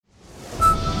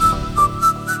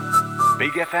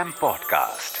Big FM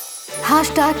podcast.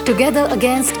 #Together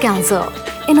Against Cancer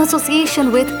in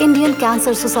association with Indian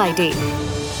Cancer Society.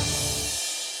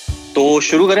 तो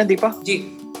शुरू करें दीपा जी।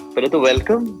 पहले तो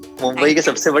वेलकम मुंबई के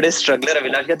सबसे बड़े स्ट्रगलर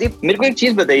अभिलाष का। दीप, मेरे को एक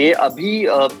चीज बताइए, अभी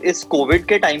इस कोविड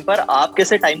के टाइम पर आप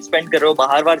कैसे टाइम स्पेंड कर रहे हो?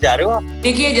 बाहर जा रहे हो आप?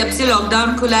 देखिए, जब से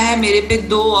लॉकडाउन खुला है मेरे पे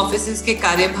 2 ऑफिसेज के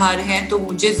कार्यभार हैं, तो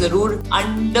मुझे जरूर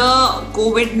अंडर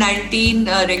कोविड-19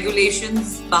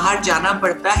 रेगुलेशंस बाहर जाना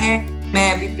पड़ता है।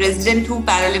 मैं अभी प्रेसिडेंट हूँ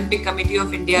पैरालंपिक कमेटी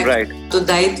ऑफ इंडिया, तो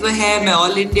दायित्व है। मैं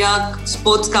ऑल इंडिया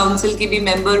स्पोर्ट्स काउंसिल की भी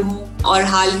मेंबर हूँ और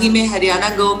हाल ही में हरियाणा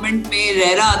गवर्नमेंट में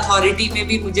रेरा अथॉरिटी में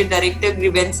भी मुझे डायरेक्टर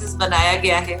ग्रीवेंसेस बनाया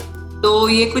गया है। तो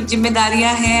ये कुछ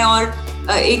जिम्मेदारियां हैं और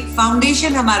एक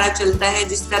फाउंडेशन हमारा चलता है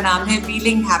जिसका नाम है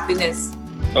व्हीलिंग हैप्पीनेस।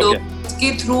 तो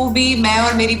इसके थ्रू भी मैं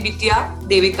और मेरी बिटिया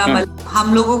देविका मल,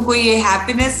 हम लोगों को ये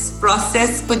हैप्पीनेस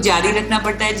प्रोसेस को जारी रखना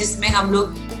पड़ता है, जिसमें हम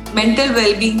लोग मेंटल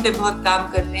वेलबींग पे बहुत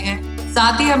काम करते हैं।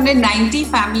 साथ ही हमने 90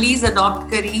 फैमिलीज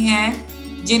अडॉप्ट करी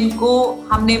हैं जिनको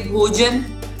हमने भोजन,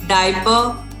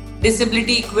 डायपर,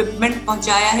 डिसेबिलिटी इक्विपमेंट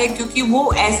पहुंचाया है, क्योंकि वो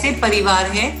ऐसे परिवार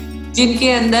हैं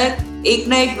जिनके अंदर एक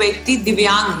ना एक व्यक्ति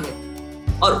दिव्यांग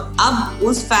है और अब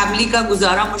उस फैमिली का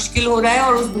गुजारा मुश्किल हो रहा है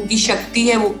और उनकी शक्ति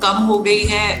है वो कम हो गई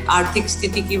है आर्थिक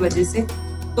स्थिति की वजह से।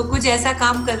 तो कुछ ऐसा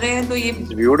काम कर रहे हैं, तो ये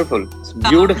ब्यूटीफुल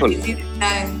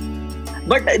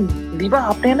बट दीपा,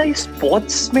 आपने ना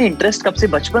स्पोर्ट्स में इंटरेस्ट कब से,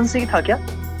 बचपन से ही था क्या?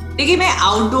 देखिए, मैं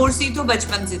आउटडोर ही तो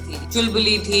बचपन से थी,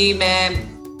 चुलबुली थी। मैं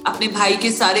अपने भाई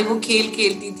के सारे वो खेल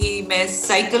खेलती थी। मैं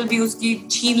साइकिल भी उसकी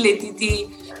छीन लेती थी,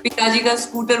 पिताजी का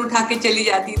स्कूटर उठा के चली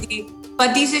जाती थी।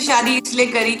 पति से शादी इसलिए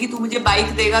करी कि तू मुझे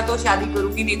बाइक देगा तो शादी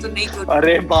करूंगी, नहीं तो नहीं करूंगी।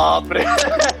 अरे बाप रे।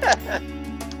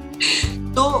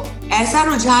 तो ऐसा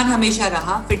रुझान हमेशा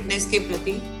रहा फिटनेस के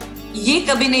प्रति। ये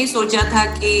कभी नहीं सोचा था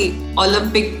कि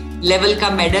ओलंपिक लेवल का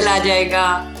मेडल आ जाएगा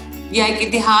या एक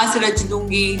इतिहास रच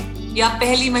दूंगी या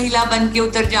पहली महिला बन के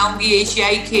उतर जाऊंगी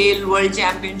एशियाई खेल, वर्ल्ड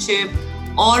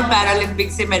चैंपियनशिप और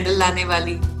पैरालंपिक से मेडल लाने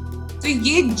वाली। तो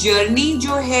ये जर्नी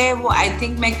जो है वो आई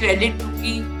थिंक मैं क्रेडिट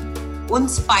दूंगी उन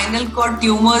स्पाइनल कॉर्ड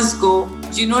ट्यूमर्स को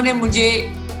जिन्होंने मुझे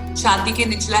छाती के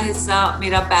निचला हिस्सा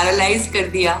मेरा पैरालाइज कर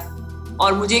दिया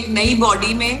और मुझे एक नई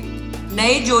बॉडी में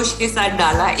नए जोश के साथ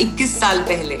डाला 21 साल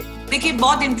पहले। देखिए,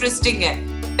 बहुत इंटरेस्टिंग है।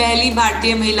 पहली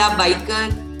भारतीय महिला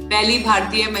बाइकर, पहली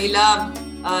भारतीय महिला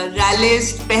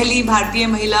रैलिस्ट, पहली भारतीय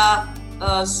महिला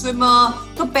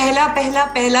स्विमर। तो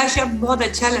पहला शब्द बहुत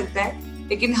अच्छा लगता है,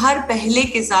 लेकिन हर पहले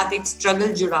के साथ एक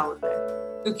स्ट्रगल जुड़ा होता है,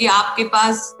 क्योंकि आपके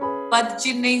पास पद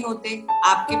चिन्ह नहीं होते,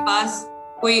 आपके पास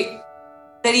कोई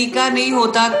तरीका नहीं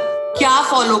होता, क्या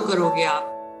फॉलो करोगे आप।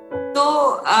 तो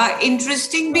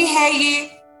इंटरेस्टिंग भी है ये,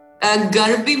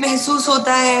 गर्व भी महसूस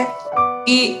होता है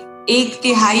कि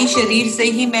 1/3 शरीर से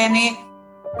ही मैंने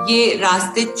ये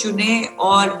रास्ते चुने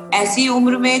और ऐसी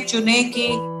उम्र में चुने कि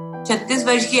 36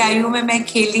 वर्ष की आयु में मैं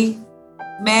खेली।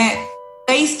 मैं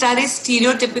कई सारे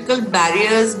स्टीरियोटिपिकल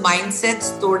बैरियर्स,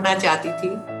 माइंडसेट्स तोड़ना चाहती थी।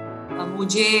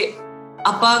 मुझे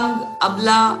अपंग,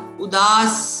 अबला,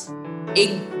 उदास,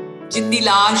 एक जिंदी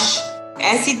लाश,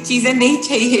 ऐसी चीजें नहीं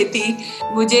चाहिए थी।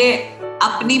 मुझे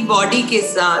अपनी बॉडी के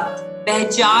साथ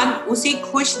पहचान उसी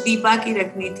खुश दीपा की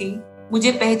रखनी थी।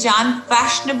 मुझे पहचान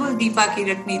फैशनेबल दीपा की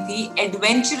रखनी थी,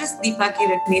 एडवेंचरस दीपा की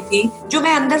रखनी थी, जो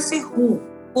मैं अंदर से हूँ।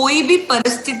 कोई भी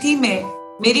परिस्थिति में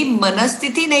मेरी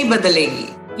मनस्थिति नहीं बदलेगी।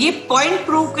 ये पॉइंट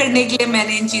प्रूव करने के लिए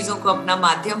मैंने इन चीजों को अपना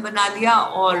माध्यम बना लिया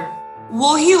और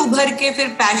वो ही उभर के फिर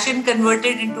passion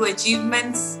converted into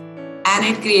achievements and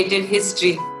it created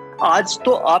history. आज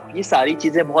तो आप ये सारी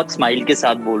चीजें बहुत स्माइल के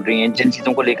साथ बोल रही हैं, जिन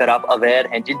चीजों को लेकर आप अवेयर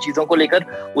हैं, जिन चीजों को लेकर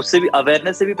उससे भी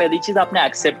अवेयरनेस से भी पहली चीज आपने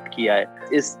एक्सेप्ट किया है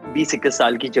इस 20-21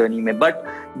 साल की जर्नी में। बट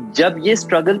जब ये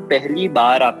स्ट्रगल पहली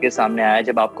बार आपके सामने आया,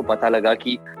 जब आपको पता लगा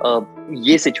कि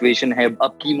ये सिचुएशन है,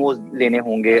 अब कीमो लेने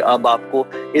होंगे, अब आपको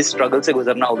इस स्ट्रगल से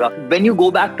गुजरना होगा, when you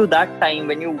go back to that time,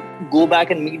 when you go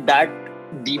back and meet that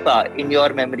Deepa in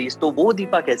your memories, तो वो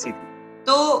दीपा कैसी थी?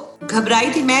 तो घबराई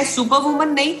थी। मैं सुपर वुमन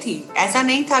नहीं थी, ऐसा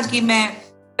नहीं था कि मैं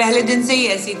पहले दिन से ही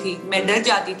ऐसी थी। मैं डर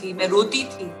जाती थी, मैं रोती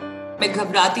थी, मैं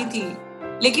घबराती थी,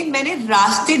 लेकिन मैंने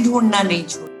रास्ते ढूंढना नहीं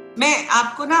छोड़ा। मैं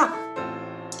आपको ना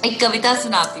एक कविता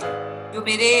सुनाती हूँ जो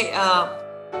मेरे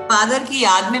फादर की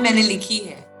याद में मैंने लिखी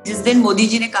है। जिस दिन मोदी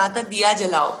जी ने कहा था दिया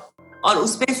जलाओ, और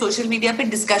उस पे सोशल मीडिया पे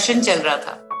डिस्कशन चल रहा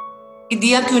था कि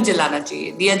दिया क्यों जलाना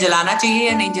चाहिए, दिया जलाना चाहिए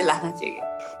या नहीं जलाना चाहिए।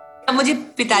 अब मुझे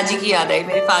पिताजी की याद आई,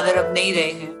 मेरे फादर अब नहीं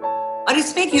रहे हैं, और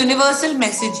इसमें एक यूनिवर्सल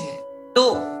मैसेज है। तो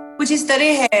कुछ इस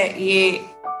तरह है ये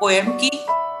पोएम की,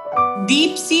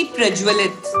 दीप सी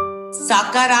प्रज्वलित,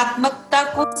 सकारात्मकता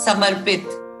को समर्पित,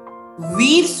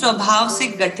 वीर स्वभाव से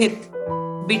गठित,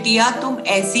 बिटिया तुम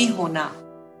ऐसी होना,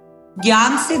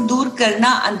 ज्ञान से दूर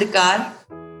करना अंधकार,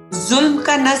 जुल्म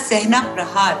का न सहना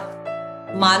प्रहार,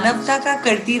 मानवता का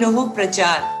करती रहो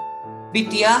प्रचार,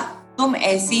 बिटिया तुम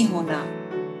ऐसी होना।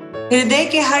 हृदय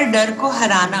के हर डर को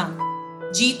हराना,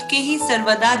 जीत के ही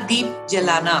सर्वदा दीप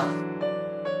जलाना।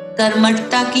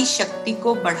 कर्मठता की शक्ति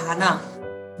को बढ़ाना,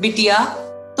 बिटिया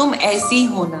तुम ऐसी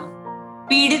होना।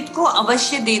 पीड़ित को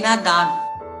अवश्य देना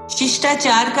दान,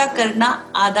 शिष्टाचार का करना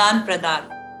आदान प्रदान।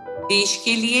 देश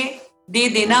के लिए दे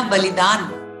देना बलिदान,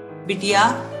 बिटिया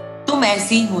तुम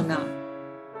ऐसी होना।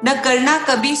 न करना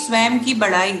कभी स्वयं की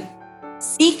बड़ाई,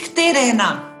 सीखते रहना,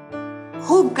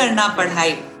 खूब करना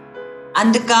पढ़ाई।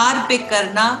 अंधकार पे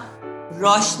करना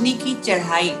रोशनी की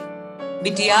चढ़ाई,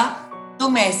 बिटिया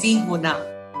तुम ऐसी होना।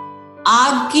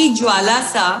 आग की ज्वाला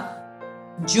सा,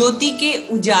 ज्योति के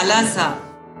उजाला सा,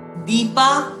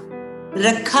 दीपा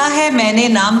रखा है मैंने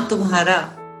नाम तुम्हारा।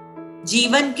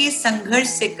 जीवन के संघर्ष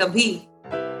से कभी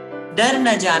डर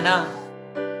न जाना,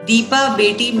 दीपा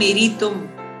बेटी मेरी तुम,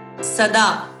 सदा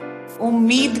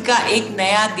उम्मीद का एक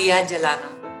नया दिया जलाना।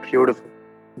 Beautiful,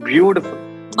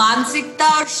 beautiful. मानसिकता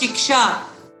और शिक्षा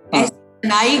ऐसी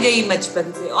बनाई गई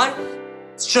बचपन से,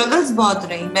 और स्ट्रगल्स बहुत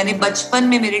रही। मैंने बचपन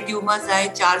में मेरे ट्यूमर्स आए,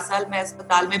 4 साल मैं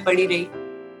अस्पताल में पड़ी रही।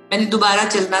 मैंने दोबारा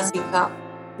चलना सीखा।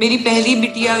 मेरी पहली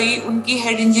बिटिया हुई, उनकी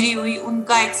हेड इंजरी हुई,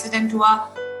 उनका एक्सीडेंट हुआ,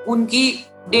 उनकी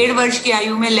 1.5 वर्ष की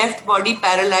आयु में लेफ्ट बॉडी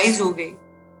पैरालाइज हो गई।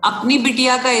 अपनी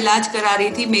बिटिया का इलाज करा रही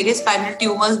थी, मेरे स्पाइनल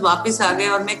ट्यूमर्स वापस आ गए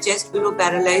और मैं चेस्ट बिलो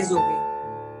पैरालाइज हो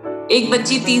गई। एक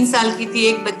बच्ची 3 साल की थी,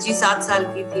 एक बच्ची 7 साल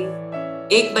की थी।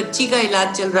 एक बच्ची का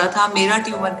इलाज चल रहा था, मेरा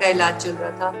ट्यूमर का इलाज चल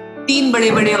रहा था। 3 बड़े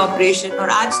बड़े ऑपरेशन, और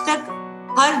आज तक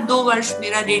हर 2 वर्ष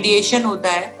मेरा रेडिएशन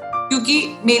होता है, क्योंकि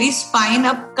मेरी स्पाइन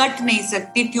अब कट नहीं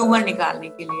सकती ट्यूमर निकालने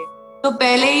के लिए। तो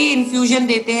पहले ही इन्फ्यूजन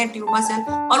देते हैं ट्यूमर सेल,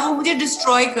 और वो मुझे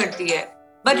डिस्ट्रॉय करती है।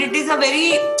 But it is a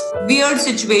very weird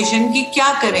situation कि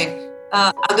क्या करें।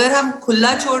 अगर हम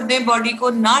खुला छोड़ दें बॉडी को,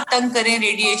 ना तंग करें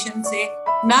रेडिएशन से,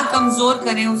 ना कमजोर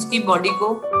करें उसकी बॉडी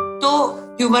को, तो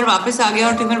ट्यूमर वापस आ गया,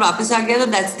 और ट्यूमर वापस आ गया तो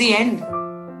दैट्स द एंड।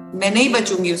 मैं नहीं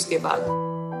बचूंगी उसके बाद।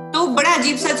 तो बड़ा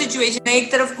अजीब सा सिचुएशन है।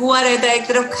 एक तरफ कुआं रहता है, एक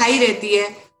तरफ खाई रहती है,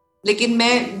 लेकिन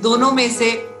मैं दोनों में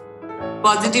से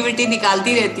पॉजिटिविटी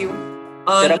निकालती रहती हूँ।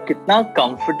 और आप कितना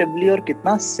कंफर्टेबली और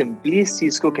कितना सिंपली इस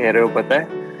चीज को कह रहे हो, पता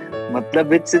है?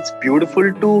 मतलब it's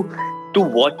beautiful to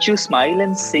watch you smile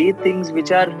and say things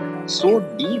which are so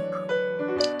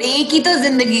deep. एक ही तो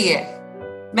जिंदगी है।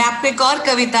 मैं आपको एक और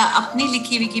कविता अपनी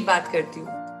लिखी हुई की बात करती हूँ।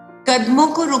 कदमों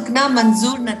को रुकना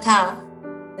मंजूर न था,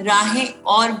 राहें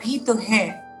और भी तो हैं।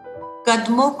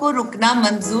 कदमों को रुकना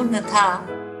मंजूर न था,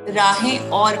 राहें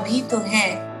और भी तो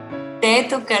हैं। तय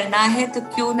तो करना है तो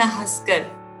क्यों ना हंसकर,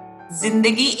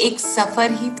 जिंदगी एक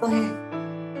सफर ही तो है।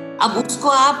 अब उसको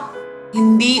आप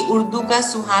हिंदी उर्दू का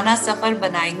सुहाना सफर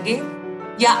बनाएंगे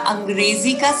या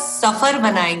अंग्रेजी का सफर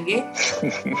बनाएंगे,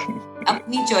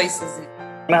 अपनी चॉइसेस है।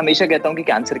 मैं हमेशा कहता हूँ कि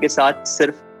कैंसर के साथ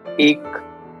सिर्फ एक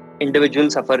इंडिविजुअल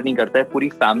सफर नहीं करता है, पूरी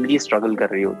फैमिली स्ट्रगल कर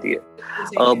रही होती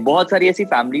है। बहुत सारी ऐसी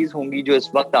फैमिलीज होंगी जो इस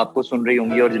वक्त आपको सुन रही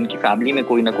होंगी और जिनकी फैमिली में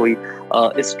कोई ना कोई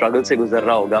इस स्ट्रगल से गुजर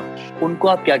रहा होगा। उनको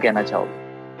आप क्या कहना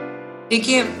चाहोगे?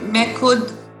 देखिए, मैं खुद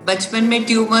बचपन में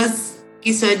ट्यूमर्स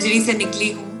की सर्जरी से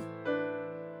निकली हूँ।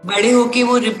 बड़े होके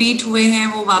वो रिपीट हुए हैं,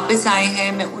 वो वापस आए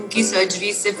हैं, मैं उनकी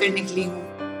सर्जरी से फिर निकली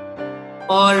हूँ।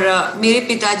 और मेरे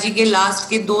पिताजी के लास्ट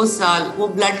के 2 साल वो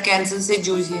ब्लड कैंसर से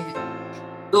जूझे हैं।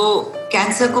 तो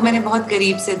कैंसर को मैंने बहुत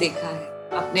करीब से देखा है,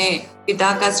 अपने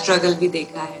पिता का स्ट्रगल भी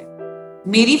देखा है।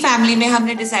 मेरी फैमिली में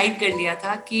हमने डिसाइड कर लिया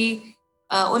था कि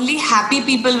only happy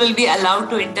people will be allowed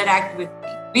to interact with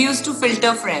me. We used to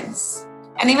filter friends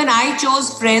and even I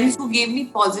chose friends who give me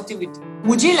positivity.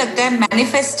 मुझे लगता है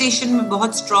मैनिफेस्टेशन में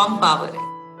बहुत स्ट्रॉन्ग पावर है।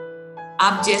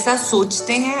 आप जैसा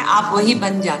सोचते हैं आप वही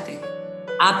बन जाते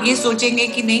हैं। आप ये सोचेंगे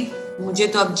कि नहीं, मुझे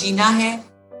तो अब जीना है,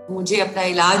 मुझे अपना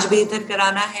इलाज बेहतर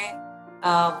कराना है,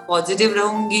 पॉजिटिव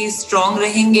रहूंगी, स्ट्रॉन्ग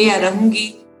रहेंगे या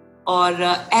रहूंगी, और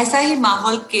ऐसा ही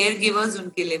माहौल केयर गिवर्स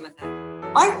उनके लिए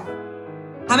बना।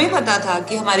 और हमें पता था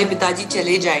कि हमारे पिताजी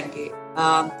चले जाएंगे।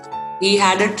 he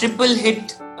had a triple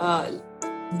hit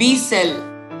B cell.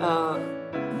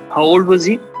 How old was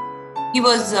he? He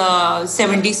was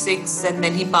 76 and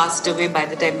then he passed away by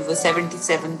the time he was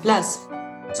 77 plus.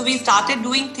 So we started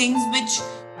doing things which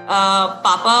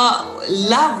Papa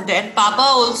loved, and Papa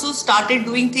also started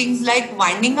doing things like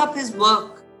winding up his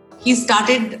work. He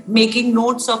started making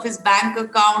notes of his bank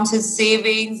accounts, his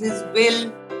savings, his will,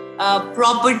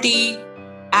 property,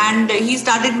 and he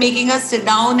started making us sit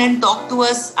down and talk to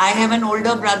us. I have an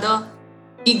older brother.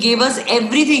 He gave us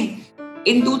everything.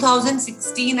 In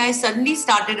 2016, I suddenly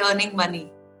started earning money.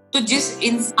 तो जिस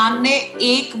इंसान ने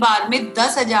एक बार में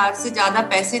 10,000 से ज्यादा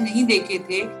पैसे नहीं देखे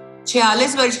थे,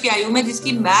 46 वर्ष की आयु में,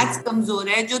 जिसकी मैथ्स कमजोर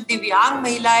है, जो दिव्यांग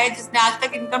महिला है, जिसने आज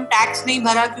तक इनकम टैक्स नहीं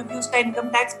भरा क्योंकि उसका इनकम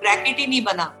टैक्स ब्रैकेट ही नहीं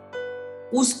बना,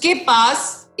 उसके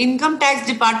पास इनकम टैक्स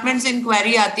डिपार्टमेंट से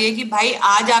इंक्वायरी आती है कि भाई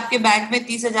आज आपके बैंक में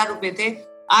 30,000 रुपए थे,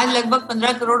 आज लगभग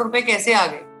 15 करोड़ रुपए कैसे आ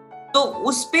गए। तो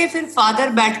उस पे फिर फादर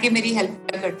बैठ के मेरी हेल्प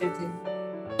करते थे।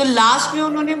 तो लास्ट में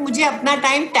उन्होंने मुझे अपना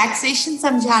टाइम टैक्सेशन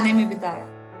समझाने में बिताया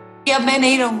कि अब मैं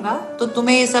नहीं रहूंगा तो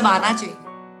तुम्हें ये सब आना चाहिए,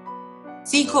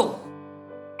 सीखो।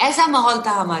 ऐसा माहौल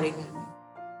था हमारे घर में।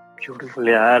 ब्यूटीफुल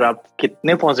यार, आप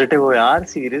कितने पॉजिटिव हो यार,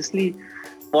 सीरियसली।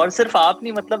 और सिर्फ आप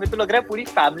नहीं, मतलब ये तो लग रहा है पूरी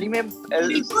फैमिली में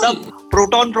सब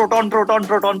proton proton proton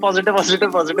proton, positive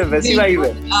positive positive, वैसी वाइब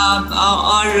है।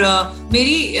 और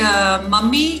मेरी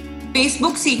मम्मी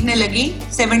फेसबुक सीखने लगी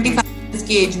 75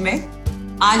 की एज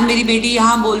में। आज मेरी बेटी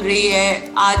यहाँ बोल रही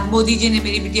है, आज मोदी जी ने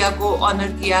मेरी बिटिया को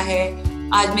ऑनर किया है,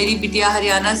 आज मेरी बिटिया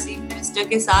हरियाणा चीफ मिनिस्टर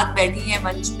के साथ बैठी है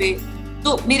मंच पे।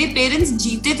 तो मेरे पेरेंट्स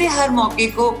जीते थे हर मौके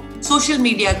को सोशल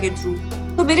मीडिया के थ्रू,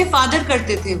 तो मेरे फादर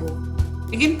करते थे वो।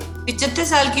 लेकिन 75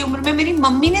 साल की उम्र में मेरी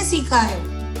मम्मी ने सीखा है,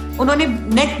 उन्होंने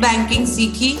नेट बैंकिंग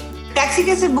सीखी, टैक्सी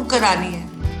कैसे बुक करानी है,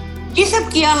 ये सब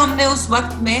किया हमने उस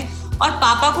वक्त में। और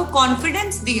पापा को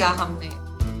कॉन्फिडेंस दिया हमने,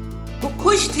 वो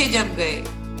खुश थे जब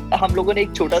गए। हम लोगों ने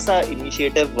एक छोटा सा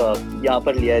इनिशिएटिव यहाँ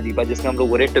पर लिया है दीपा, जिसमें हम लोग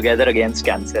बोल रहे टुगेदर अगेंस्ट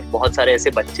कैंसर। बहुत सारे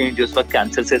ऐसे बच्चे हैं जो इस वक्त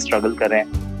कैंसर से स्ट्रगल कर रहे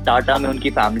हैं। टाटा में उनकी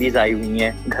फैमिलीज आई हुई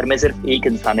हैं, घर में सिर्फ एक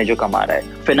इंसान है जो कमा रहा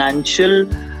है, फाइनेंशियल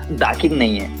बैकिंग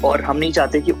नहीं है, और हम नहीं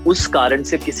चाहते कि उस कारण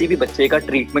से किसी भी बच्चे का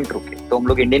ट्रीटमेंट रुके। तो हम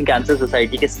लोग इंडियन कैंसर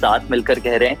सोसाइटी के साथ मिलकर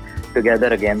कह रहे हैं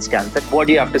together against cancer. What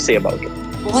do you have to say about it?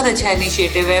 बहुत अच्छा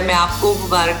इनिशिएटिव है, मैं आपको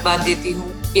मुबारकबाद देती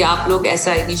हूँ कि आप लोग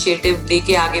ऐसा इनिशिएटिव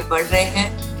लेके आगे बढ़ रहे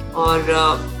हैं।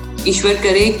 और ईश्वर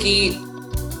करे कि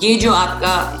ये जो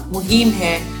आपका मुहिम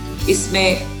है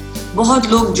इसमें बहुत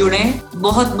लोग जुड़े,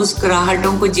 बहुत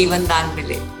मुस्कुराहटों को जीवन दान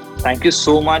मिले। Thank you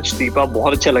so much Deepa,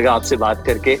 बहुत अच्छा लगा आपसे बात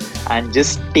करके। एंड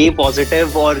जस्ट स्टे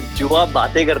पॉजिटिव, और जो आप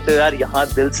बातें करते हो यार यहाँ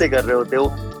दिल से कर रहे होते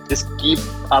हो, just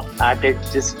keep up at it,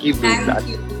 just keep doing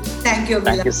that.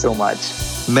 Thank you so much.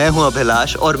 मैं हूं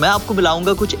अभिलाष और मैं आपको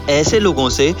मिलाऊंगा कुछ ऐसे लोगों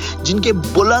से जिनके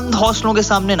बुलंद हौसलों के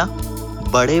सामने ना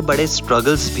बड़े बड़े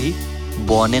स्ट्रगल्स भी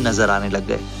बौने नजर आने लग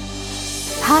गए।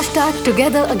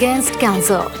 #Together Against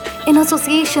Cancer in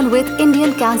association with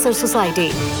Indian Cancer Society.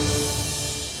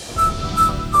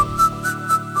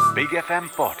 Big FM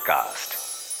Podcast.